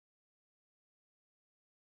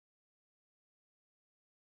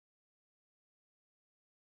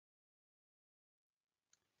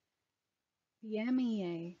The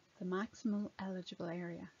MEA, the maximal eligible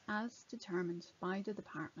area, as determined by the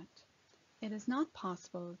department. It is not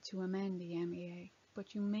possible to amend the MEA,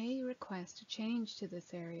 but you may request a change to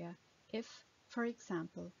this area if, for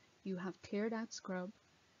example, you have cleared out scrub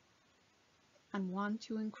and want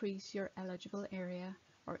to increase your eligible area,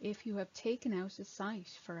 or if you have taken out a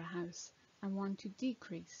site for a house and want to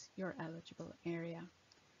decrease your eligible area.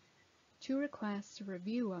 To request a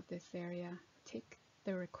review of this area, tick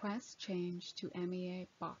the Request Change to MEA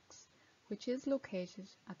box, which is located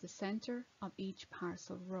at the center of each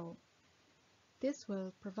parcel row. This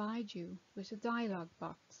will provide you with a dialog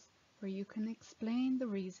box where you can explain the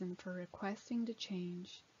reason for requesting the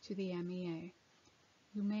change to the MEA.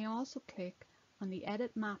 You may also click on the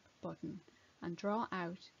Edit Map button and draw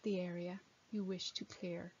out the area you wish to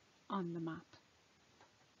clear on the map.